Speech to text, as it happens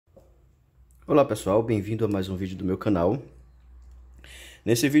Olá pessoal, bem-vindo a mais um vídeo do meu canal.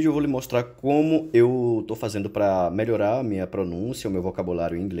 Nesse vídeo eu vou lhe mostrar como eu estou fazendo para melhorar a minha pronúncia, o meu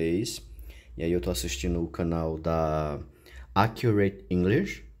vocabulário em inglês. E aí eu estou assistindo o canal da Accurate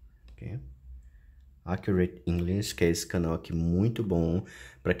English, okay? Accurate English, que é esse canal aqui muito bom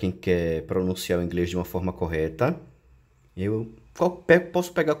para quem quer pronunciar o inglês de uma forma correta. Eu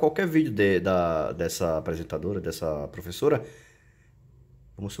posso pegar qualquer vídeo dessa apresentadora, dessa professora,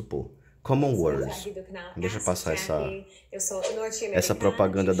 vamos supor, Common Words. Deixa eu passar essa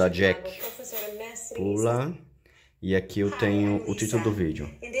propaganda da Jack. Pula. E aqui eu tenho o título do vídeo.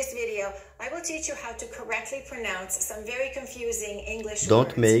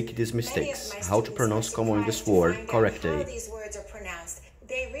 Don't make these mistakes. How to pronounce common English word correctly.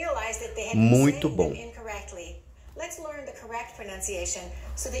 Muito bom. Let's learn the correct pronunciation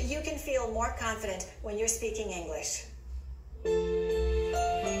so that you can feel more confident when you're speaking English.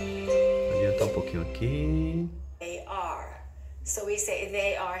 Adiantar um pouquinho aqui. They are. So we say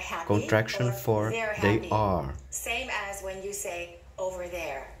they are happy. Contraction for they are. Same as when you say over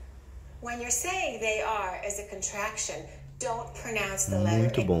there. When you're saying they are as a contraction, don't pronounce the letter.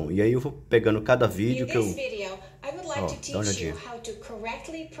 Muito bom. E aí eu vou pegando cada vídeo que eu... I would like to teach you how to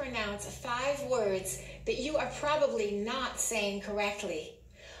correctly pronounce 5 words that you are probably not saying correctly.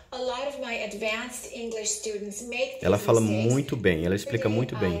 A lot of my advanced English students make these Ela fala mistakes. muito bem, ela explica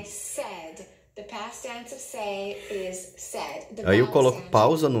muito bem. I said. The past tense of say is said. The Aí eu vowel coloco sound.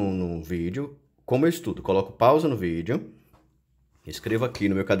 pausa no vídeo, como eu estudo, coloco pausa no vídeo, escrevo aqui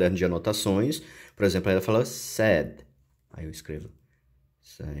no meu caderno de anotações, por exemplo, ela fala said, aí eu escrevo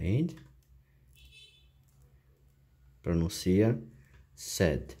said, pronuncia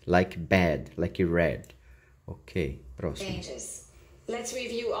said, like bad, like red. Ok, próximo. Changes. Let's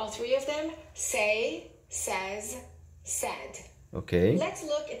review all 3 of them. Say, says, said. Ok. Let's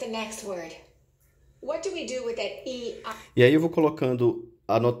look at the next word. What do we do with that E? E aí eu vou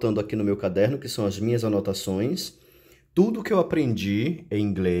anotando aqui no meu caderno, que são as minhas anotações, tudo que eu aprendi em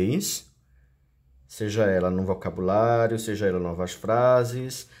inglês, seja ela no vocabulário, seja ela novas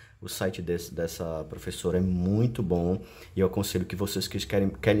frases. O site dessa professora é muito bom e eu aconselho que vocês que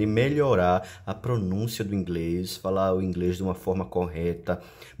querem melhorar a pronúncia do inglês, falar o inglês de uma forma correta,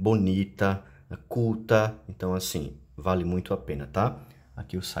 bonita, culta. Então, assim, vale muito a pena, tá?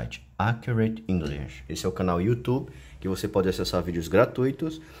 Aqui o site Accurate English. Esse é o canal YouTube que você pode acessar vídeos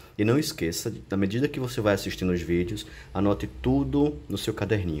gratuitos. E não esqueça, na medida que você vai assistindo os vídeos, anote tudo no seu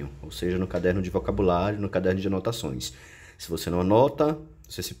caderninho, ou seja, no caderno de vocabulário, no caderno de anotações. Se você não anota,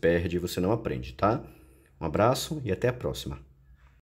 você se perde e você não aprende, tá? Um abraço e até a próxima.